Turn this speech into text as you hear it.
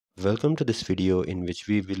Welcome to this video in which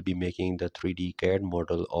we will be making the 3D CAD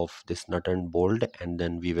model of this nut and bolt, and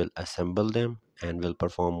then we will assemble them and will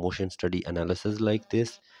perform motion study analysis like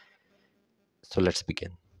this. So let's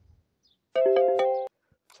begin.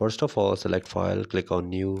 First of all, select file, click on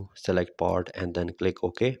new, select part and then click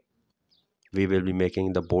OK. We will be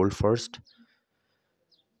making the bolt first.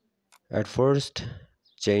 At first,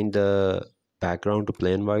 change the background to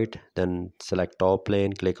plain white, then select top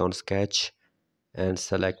plane, click on sketch and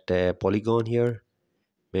select a polygon here.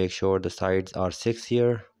 Make sure the sides are 6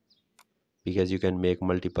 here, because you can make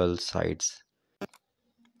multiple sides.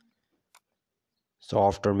 So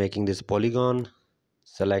after making this polygon,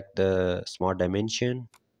 select the smart dimension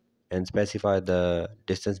and specify the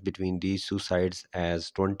distance between these two sides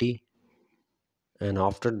as 20. And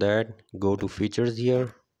after that, go to features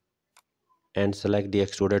here and select the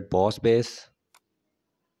extruded boss base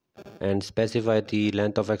and specify the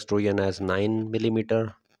length of extrusion as 9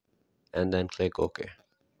 millimeter and then click OK.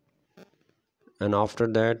 And after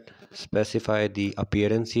that, specify the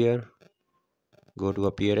appearance here. Go to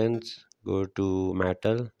appearance, go to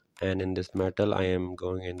metal, and in this metal I am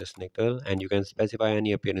going in this nickel, and you can specify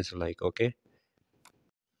any appearance you like. Okay,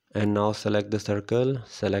 and now select the circle,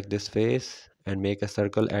 select this face and make a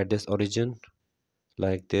circle at this origin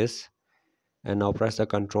like this. And now press the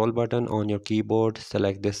control button on your keyboard,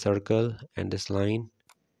 select this circle and this line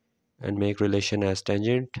and make relation as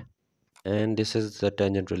tangent. And this is the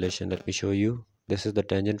tangent relation. Let me show you. This is the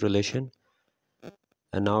tangent relation.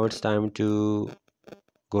 And now it's time to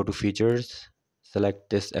go to features,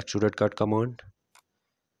 select this extruded cut command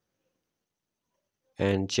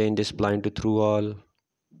and change this spline to through all.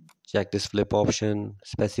 Check this flip option,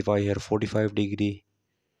 specify here 45 degree.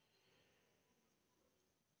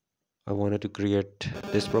 I wanted to create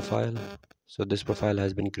this profile, so this profile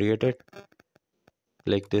has been created.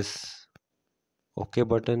 Click this OK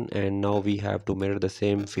button, and now we have to mirror the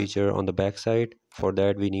same feature on the back side. For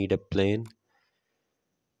that we need a plane.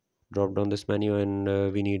 Drop down this menu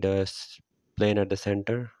and we need a plane at the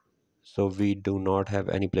center. So we do not have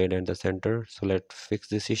any plane at the center, so let's fix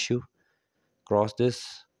this issue. Cross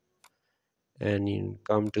this and you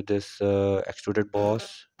come to this extruded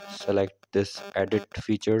boss, select this edit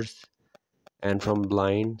features, and from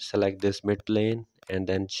blind select this mid plane and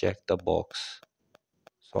then check the box.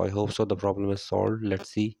 So I hope so the problem is solved.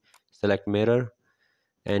 Let's see. Select mirror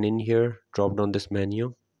and in here drop down this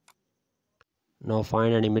menu. Now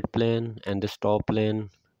find any mid plane, and this top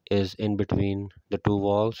plane is in between the two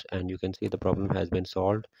walls, and you can see the problem has been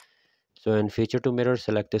solved. So in feature to mirror,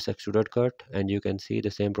 select this extruded cut and you can see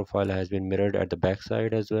the same profile has been mirrored at the back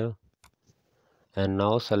side as well. And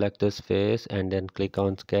now select this face and then click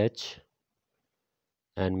on sketch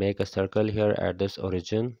and make a circle here at this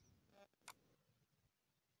origin.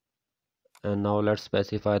 And now let's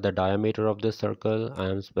specify the diameter of this circle. I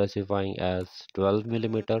am specifying as 12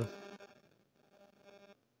 millimeter.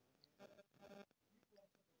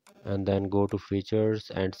 And then go to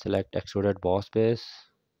features and select extruded boss base.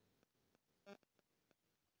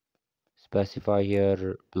 Specify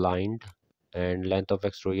here blind and length of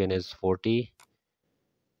extrusion is 40.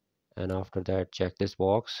 And after that check this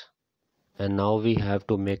box. And now we have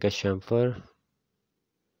to make a chamfer.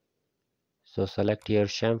 So select here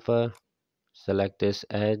chamfer, select this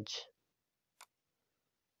edge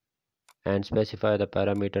and specify the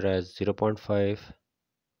parameter as 0.5,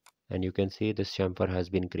 and you can see this chamfer has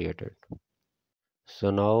been created. So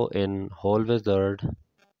now in hole wizard,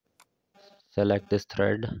 select this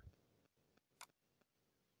thread,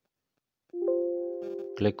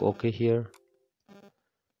 click OK here,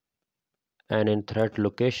 and in thread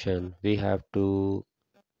location we have to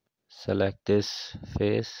select this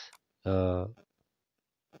face,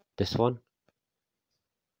 this one,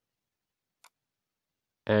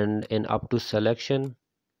 and in up to selection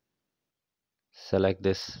select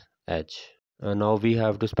this edge. And now we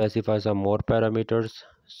have to specify some more parameters.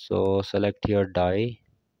 So select here die,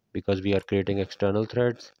 because we are creating external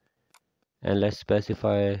threads, and let's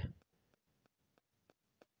specify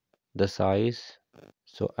the size.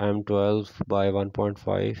 So M12 by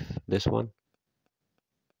 1.5, this one,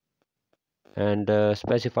 and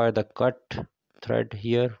specify the cut thread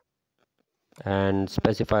here and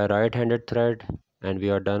specify right-handed thread, and we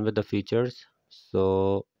are done with the features.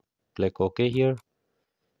 So click OK here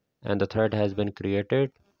and the thread has been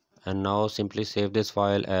created. And now simply save this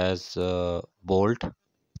file as bolt.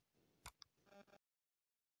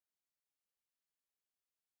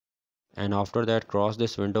 And after that cross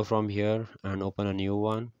this window from here and open a new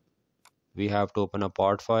one. We have to open a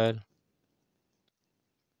part file.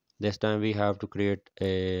 This time we have to create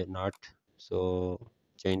a nut. So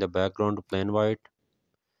change the background to plain white,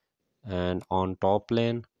 and on top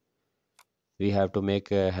plane we have to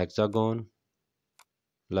make a hexagon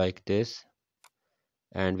like this,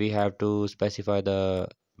 and we have to specify the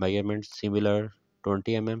measurements similar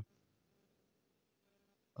 20 mm.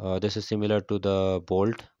 This is similar to the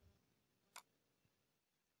bolt.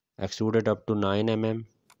 Extrude it up to 9 mm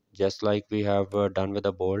just like we have done with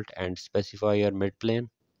the bolt, and specify your mid plane.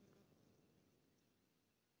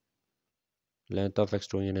 Length of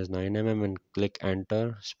extrusion is 9 mm and click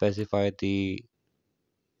enter. Specify the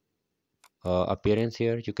appearance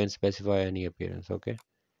here. You can specify any appearance. Okay,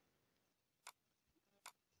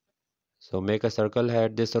 so make a circle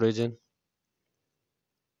at this origin.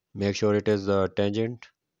 Make sure it is tangent,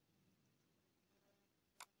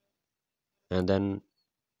 and then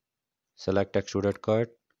select extruded cut.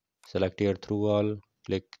 Select your through all.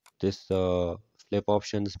 Click this flip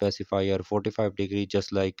option. Specify your 45-degree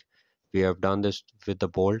just like we have done this with the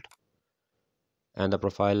bolt, and the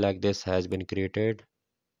profile like this has been created.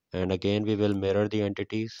 And again we will mirror the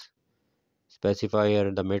entities. Specify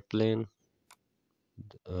here the mid plane,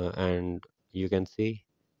 and you can see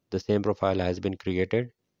the same profile has been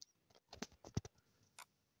created.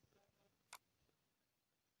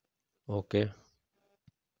 Okay,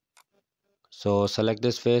 so select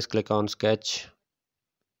this face, click on sketch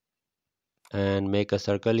and make a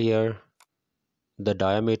circle here. The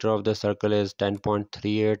diameter of the circle is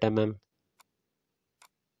 10.38 mm.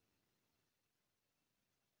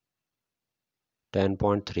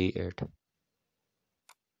 10.38.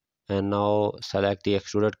 And now select the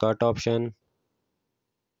extruded cut option,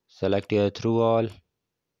 select here through all,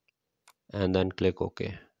 and then click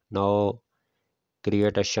OK. Now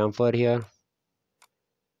create a chamfer here.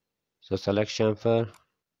 So select chamfer,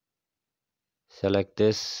 select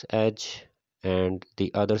this edge and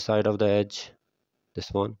the other side of the edge,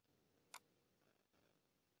 this one,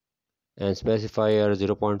 and specify your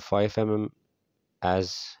 0.5 mm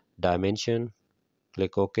as dimension.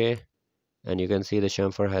 Click OK, and you can see the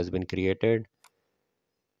chamfer has been created.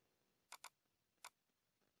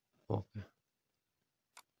 Okay,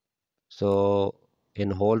 so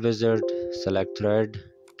in hole wizard select thread,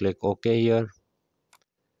 click OK here,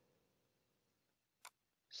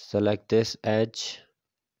 select this edge,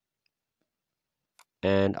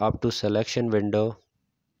 and up to selection window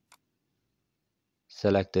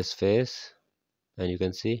select this face, and you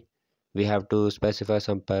can see we have to specify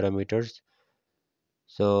some parameters.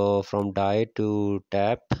 So from die to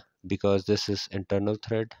tap, because this is internal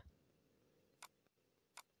thread.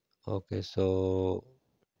 Okay, so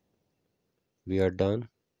we are done.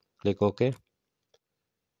 Click OK,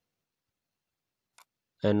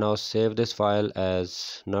 and now save this file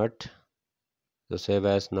as nut. So save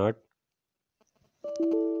as nut.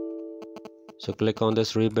 So click on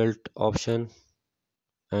this rebuild option,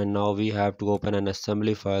 and now we have to open an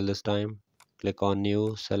assembly file this time. Click on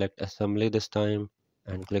new, select assembly this time,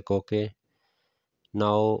 and click OK.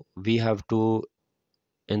 Now we have to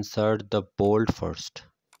insert the bolt first.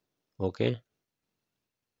 Okay,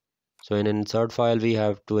 so in insert file we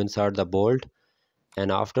have to insert the bolt,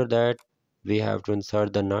 and after that we have to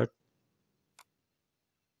insert the nut.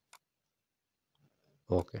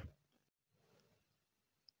 Okay,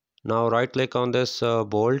 now right click on this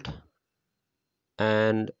bolt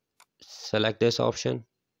and select this option.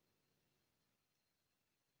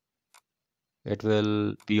 It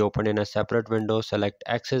will be opened in a separate window. Select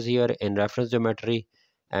axis here in reference geometry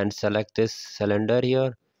and select this cylinder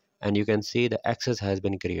here, and you can see the axis has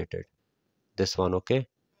been created, this one. Okay,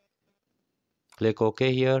 click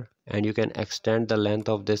OK here, and you can extend the length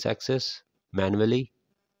of this axis manually.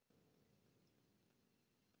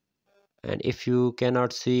 And if you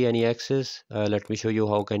cannot see any axis, let me show you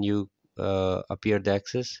how can you appear the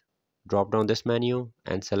axis. Drop down this menu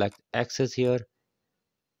and select axis here,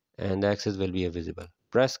 and the axis will be visible.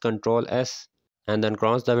 Press Ctrl S and then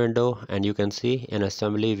cross the window, and you can see in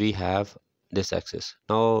assembly we have this axis.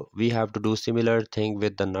 Now we have to do similar thing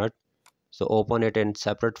with the nut. So open it in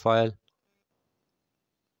separate file,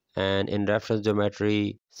 and in reference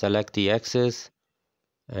geometry select the axis,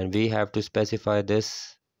 and we have to specify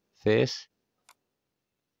this face.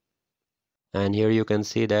 And here you can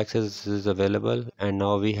see the axis is available, and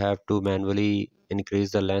now we have to manually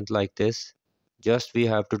increase the length like this. Just we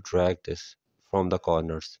have to drag this from the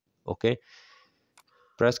corners. Okay,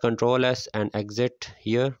 press Ctrl S and exit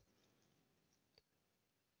here,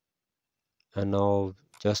 and now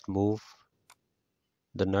just move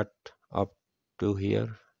the nut up to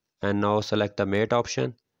here, and now select the mate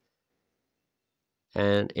option,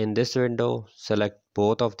 and in this window select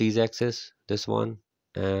both of these axes, this one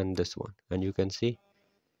and this one, and you can see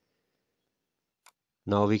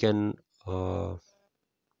now we can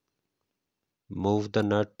move the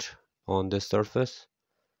nut on this surface.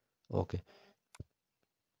 Okay,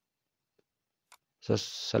 so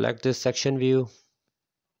select this section view,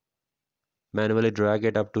 manually drag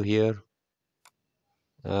it up to here,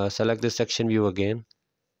 select this section view again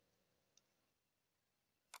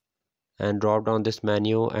and drop down this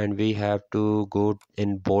menu, and we have to go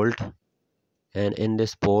in bolt, and in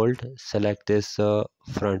this bolt select this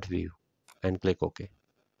front view and click OK.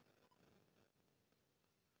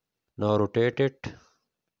 Now rotate it.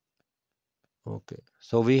 Okay,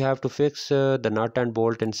 so we have to fix the nut and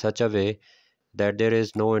bolt in such a way that there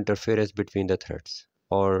is no interference between the threads,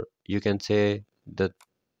 or you can say that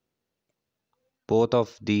both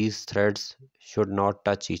of these threads should not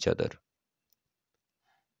touch each other.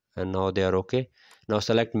 And now they are okay. Now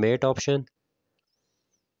select mate option,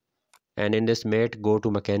 and in this mate go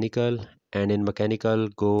to mechanical, and in mechanical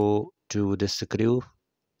go to this screw,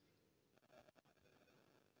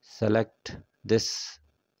 select this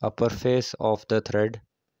upper face of the thread,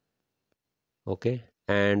 okay,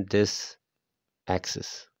 and this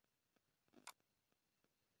axis,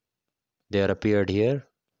 they are appeared here.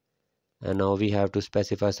 And now we have to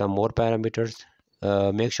specify some more parameters.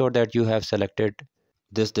 Make sure that you have selected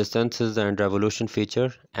this distances and revolution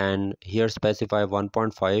feature, and here specify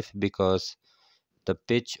 1.5 because the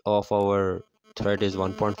pitch of our thread is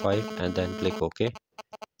 1.5, and then click OK.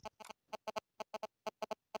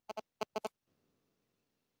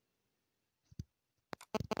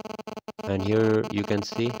 And here you can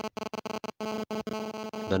see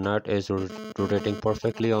the nut is rotating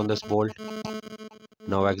perfectly on this bolt.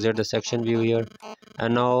 Now exit the section view here,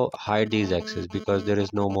 and now hide these axes because there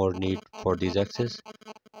is no more need for these axes.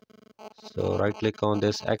 So right click on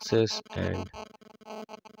this axis and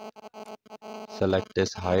select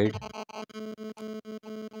this hide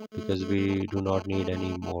because we do not need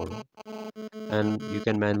any more. And you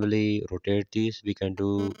can manually rotate these. We can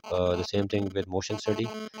do the same thing with motion study,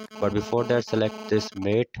 but before that select this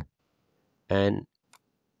mate and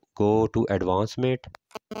go to advanced mate.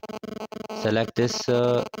 Select this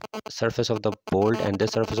surface of the bolt and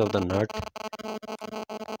this surface of the nut,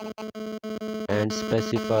 and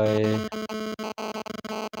specify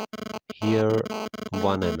here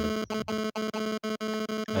 1 mm,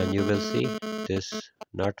 and you will see this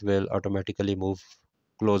nut will automatically move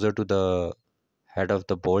closer to the head of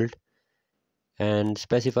the bolt. And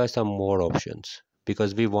specify some more options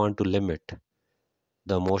because we want to limit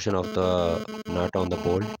the motion of the nut on the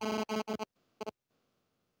bolt,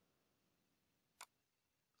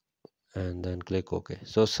 and then click OK.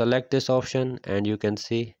 So select this option, and you can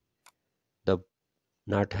see the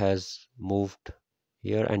nut has moved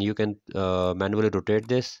here, and you can manually rotate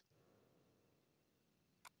this,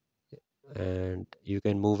 and you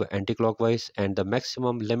can move anti-clockwise, and the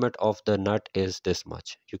maximum limit of the nut is this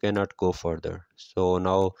much. You cannot go further. So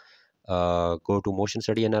now go to motion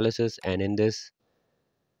study analysis, and in this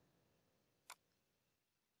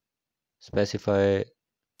specify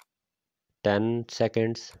 10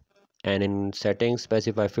 seconds, and in settings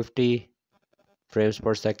specify 50 frames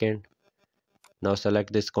per second. Now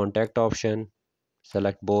select this contact option,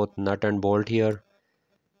 select both nut and bolt here,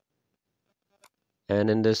 and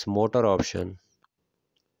in this motor option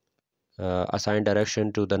assign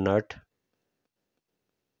direction to the nut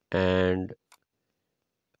and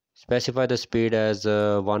specify the speed as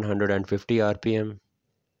 150 rpm,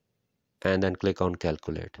 and then click on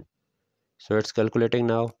calculate. So it's calculating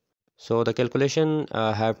now. So the calculation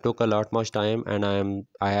have took a lot much time, and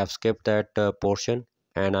I have skipped that portion,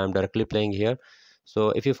 and I'm directly playing here. So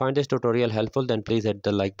if you find this tutorial helpful, then please hit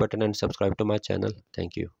the like button and subscribe to my channel.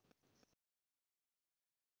 Thank you.